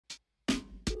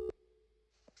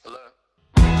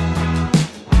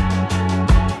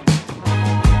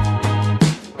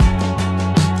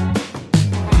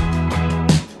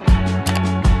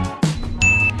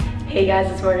Hey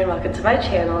guys, it's Morgan. Welcome to my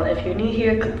channel. If you're new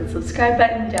here, click the subscribe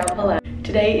button down below.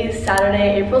 Today is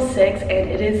Saturday, April 6th, and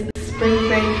it is spring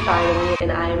break finally,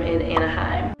 and I am in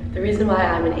Anaheim. The reason why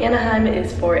I'm in Anaheim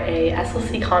is for a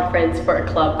SLC conference for a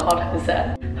club called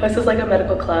HOSA. HOSA is like a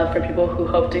medical club for people who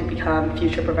hope to become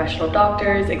future professional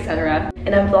doctors, etc.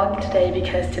 And I'm vlogging today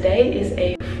because today is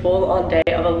a full-on day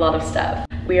of a lot of stuff.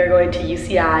 We are going to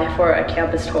UCI for a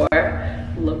campus tour.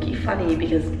 Low-key funny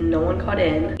because no one got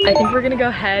in. I think we're gonna go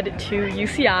head to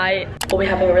UCI. We'll be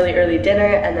having a really early dinner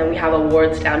and then we have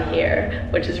awards down here,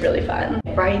 which is really fun.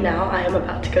 Right now I am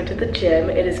about to go to the gym.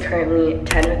 It is currently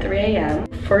 10:03 a.m.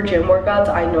 For gym workouts,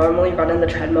 I normally run in the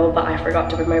treadmill, but I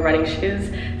forgot to bring my running shoes.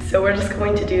 So we're just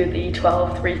going to do the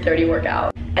 12-3-30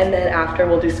 workout. And then after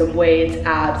we'll do some weights,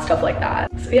 abs, stuff like that.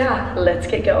 So yeah, let's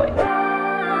get going.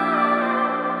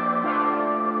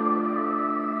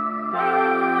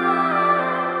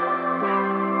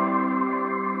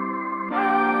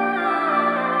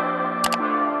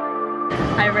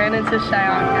 I ran into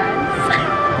Cheyenne,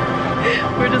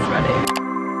 guys. We're just running.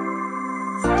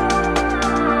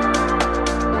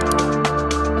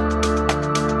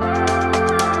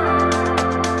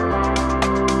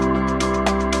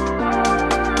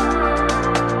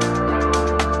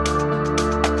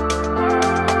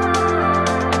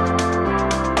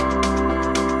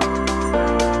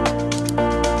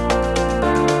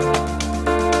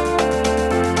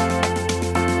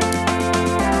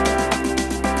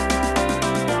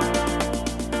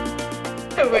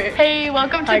 Hey,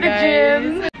 welcome to the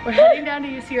gym. We're heading down to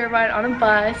UC Irvine on a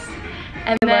bus,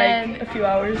 and then like a few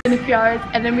hours. In a few hours,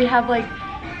 and then we have like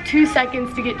 2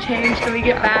 seconds to get changed, and we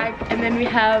get back, and then we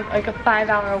have like a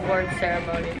 5-hour award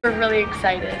ceremony. We're really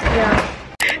excited. Yeah.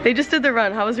 They just did the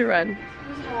run. How was your run? It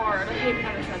was hard. I hate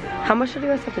having to. How much do you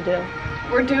guys have to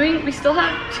do? We still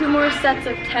have 2 more sets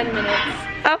of 10 minutes.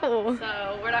 Oh.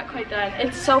 So we're not quite done.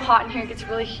 It's so hot in here. It gets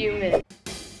really humid.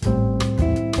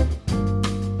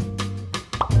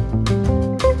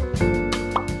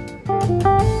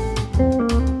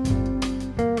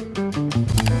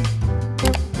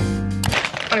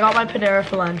 I got my Panera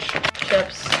for lunch.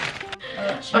 Chips.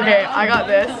 Okay, I got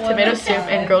this tomato soup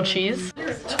and grilled cheese.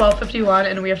 12:51,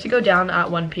 and we have to go down at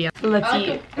 1 p.m. Let's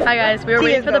eat. Hi guys, we are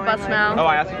waiting for the bus now. Oh,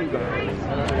 I have to keep going.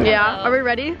 Yeah, are we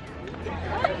ready?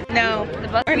 No, the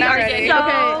bus we're not ready. So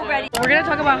okay, ready. We're gonna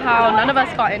talk about how none of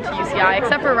us got into UCI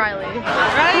except for Riley.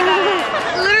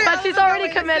 But she's already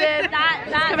committed.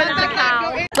 Committed to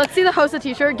Cal. Let's see the HOSA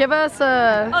t-shirt. Give us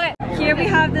a. Okay, here we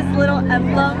have this little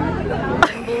emblem.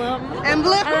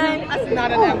 That's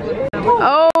not an emblem.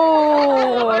 Oh.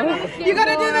 You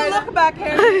gotta do the look back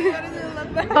here. You gotta do the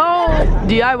look back. Oh.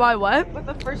 DIY what? With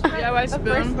the first DIY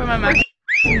spoon for my mac.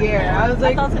 Yeah, I was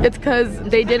like, It's because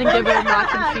they didn't give her a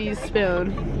mac and cheese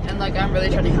spoon. And like I'm really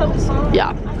trying to help.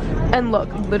 Yeah. And look,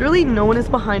 literally no one is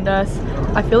behind us.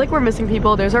 I feel like we're missing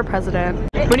people. There's our president.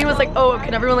 When he was like, oh,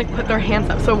 can everyone like put their hands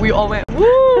up? So we all went,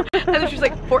 woo! And then she's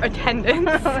like, for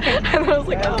attendance. And I was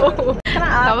like, oh.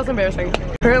 That was embarrassing.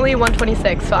 Currently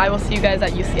 1:26, so I will see you guys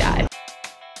at UCI.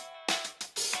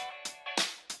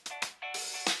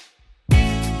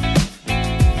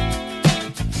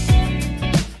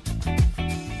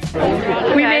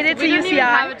 We made it to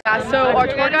UCI. So our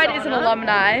tour guide is an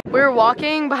alumni. We're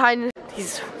walking behind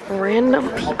these random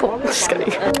people. Just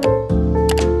kidding.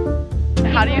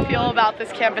 How do you feel about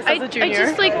this campus as a junior? I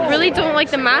just like really don't like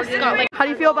the mascot. Like, how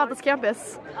do you feel about this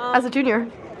campus as a junior?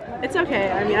 it's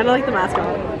okay. I mean, I don't like the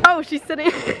mascot. Oh, she's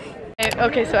sitting.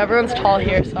 Okay, so everyone's tall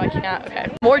here, so I can't.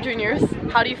 Okay. More juniors.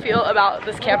 How do you feel about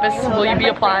this campus? Will you be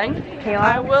applying?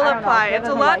 I will apply. It's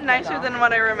a lot nicer than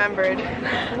what I remembered.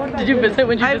 Did you visit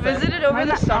when you I visited over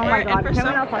the summer, and for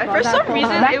some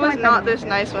reason, it was not this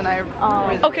nice when I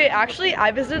visited. Okay, actually,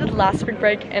 I visited last spring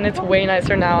break, and it's way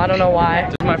nicer now. I don't know why.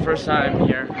 This is my first time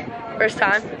here. First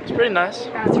time? It's pretty nice.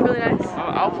 It's really nice.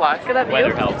 I'll apply. Look at that view.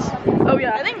 Weather helps. Oh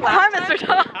yeah. I think Hi, last Mr.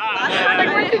 Tom. Hi. Like,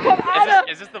 where'd you come out of?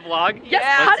 Is this the vlog? Yes.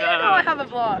 Yeah. How do you know I have a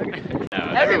vlog?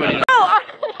 Everybody knows.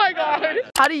 Oh my god.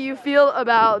 How do you feel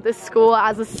about this school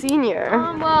as a senior?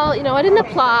 Well, you know, I didn't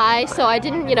apply, so I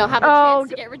didn't, you know, have a chance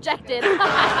to get rejected. So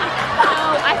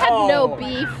I have no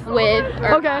beef with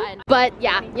Irvine. But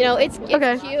yeah, you know, it's cute,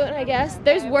 I guess.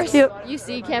 There's worse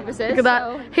UC campuses. Look at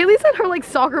that. Haley's in her like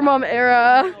soccer mom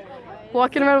era.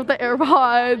 Walking around with the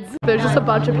AirPods. There's just a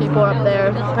bunch of people up there.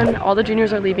 And all the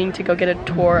juniors are leaving to go get a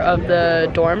tour of the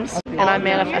dorms. And I'm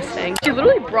manifesting. She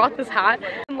literally brought this hat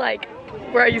and like,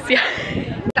 where are you see?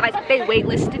 Guys, they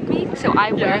waitlisted me, so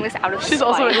I'm wearing this out of She's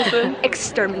also waitlisted.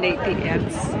 Exterminate the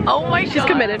ants. Oh my god. She's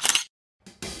committed.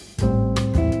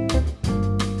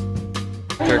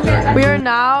 We are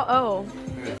now,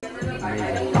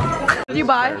 Did you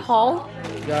buy Hall?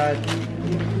 Okay.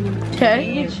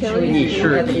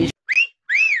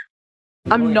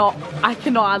 I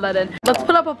cannot add that in. Let's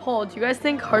put up a poll. Do you guys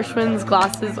think Harshman's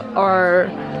glasses are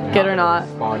good or not?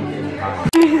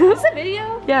 Is this a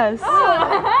video? Yes.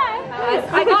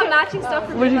 I got matching stuff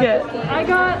for What'd you get? I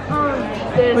got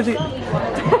this. What'd you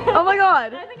Oh my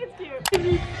god. I think it's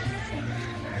cute.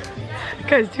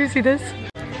 Guys, do you see this?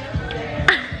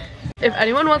 If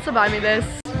anyone wants to buy me this,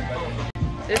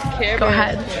 go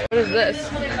ahead. What is this?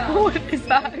 What is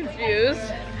that? Confused.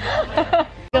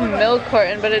 A milk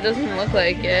carton, but it doesn't look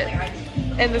like it.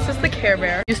 And this is the Care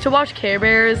Bear. Used to watch Care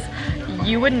Bears,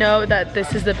 you would know that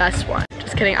this is the best one.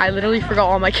 Just kidding, I literally forgot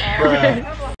all my Care Bears.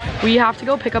 We have to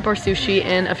go pick up our sushi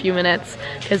in a few minutes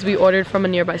because we ordered from a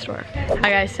nearby store. Hi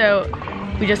guys, so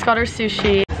we just got our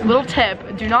sushi. Little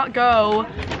tip, do not go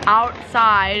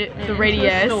outside the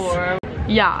radius.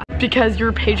 Yeah, because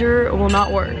your pager will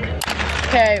not work.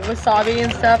 Okay, wasabi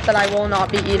and stuff that I will not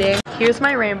be eating. Here's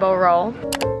my rainbow roll.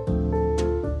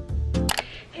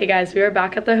 Hey guys, we are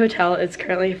back at the hotel. It's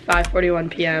currently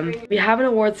 5:41 p.m. We have an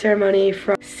award ceremony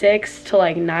from 6 to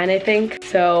like 9, I think.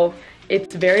 So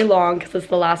it's very long because it's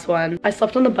the last one. I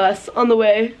slept on the bus on the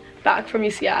way back from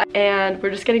UCI and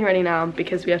we're just getting ready now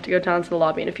because we have to go down to the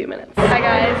lobby in a few minutes. Hi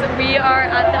guys, we are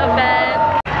at the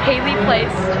event. Haley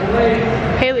placed.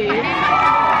 Haley.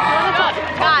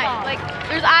 Guys, like,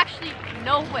 there's actually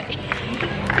no way.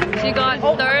 She got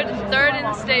third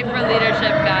in state for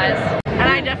leadership, guys. And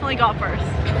I definitely got first.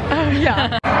 Oh yeah.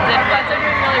 The fans are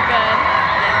doing really good.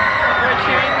 We're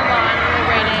cheering them on, we're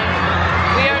waiting.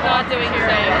 We are not doing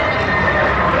great.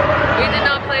 We did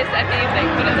not place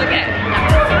anything, but it's okay.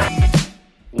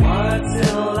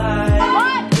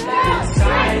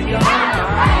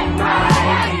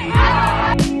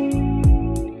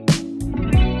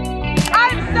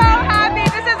 I'm so happy.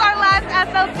 This is our last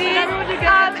SLC.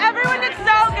 Everyone did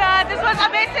so good. This was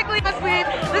basically the sweep.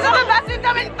 This is the best we've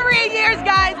done in 3 years,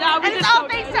 guys. And it's all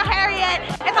thanks to Harriet.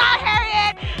 It's all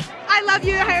Harriet. I love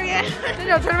you, Harriet.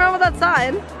 Daniel, turn around with that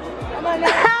sign. Turn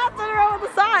around with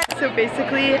the sign. So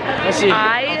basically,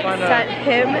 I set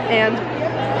him and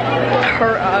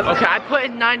her up. Okay, I put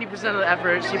in 90% of the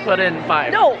effort. She put in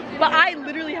 5. No, but I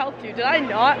literally helped you. Did I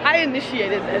not? I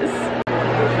initiated this.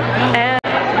 And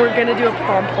we're gonna do a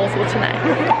promposal tonight.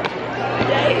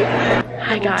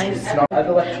 Hi guys.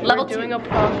 We're doing a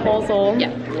promposal.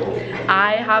 Yeah.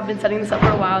 I have been setting this up for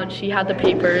a while and she had the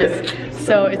papers.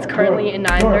 So it's currently in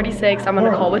 9:36. I'm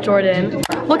gonna call with Jordan.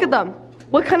 Look at them.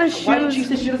 What kind of shoes?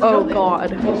 Oh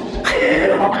god.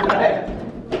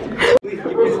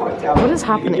 What is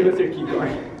happening?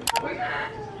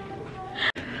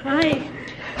 Hi.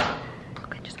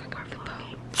 Brooklyn just got Garfield.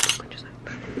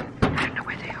 I don't know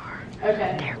where they are.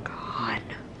 Okay. They're gone.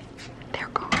 They're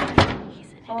gone.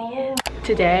 He's an idiot.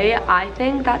 Today, I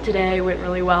think that today went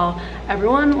really well.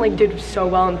 Everyone like did so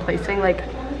well in placing. Like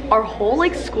our whole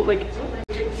like school like.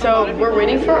 So we're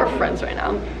waiting for our friends right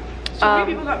now. So many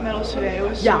people got medals today. It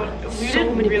was we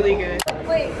did really good.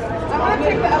 Wait, I want to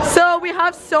take the SLC. So we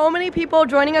have so many people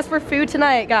joining us for food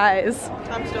tonight, guys.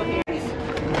 I'm still here.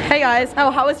 Hey guys,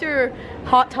 how was your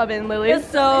hot tubbing, Lily? It's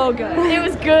so good. It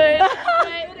was good.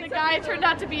 The guy turned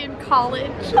out to be in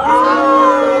college.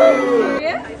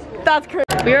 That's crazy.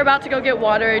 We are about to go get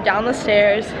water down the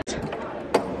stairs.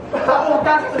 Oh,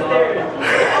 that's the stairs.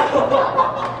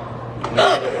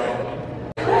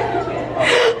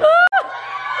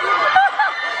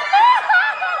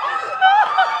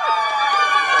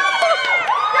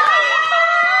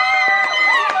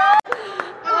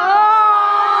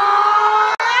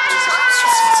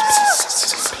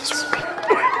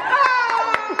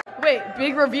 Wait,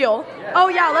 big reveal. Oh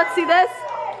yeah, let's see this.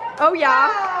 Oh yeah.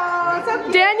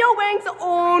 Daniel Wang's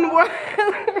own word.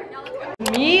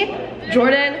 Me,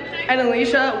 Jordan, and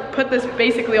Alicia put this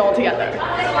basically all together.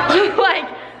 Like,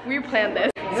 we planned this.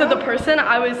 So the person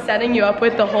I was setting you up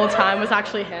with the whole time was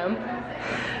actually him.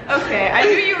 Okay, I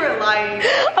knew you were lying.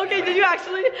 Okay, did you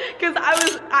actually? Because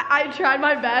I tried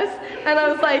my best and I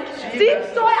was like, see,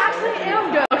 so I actually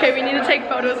am good. Okay, we need to take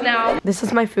photos now. This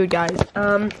is my food, guys.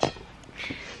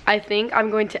 I think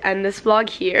I'm going to end this vlog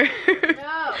here.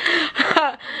 No.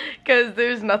 Because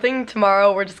there's nothing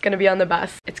tomorrow. We're just going to be on the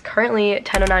bus. It's currently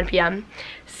 10:09 p.m.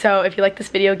 So if you liked this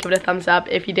video, give it a thumbs up.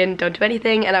 If you didn't, don't do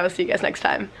anything. And I will see you guys next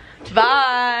time.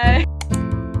 Bye.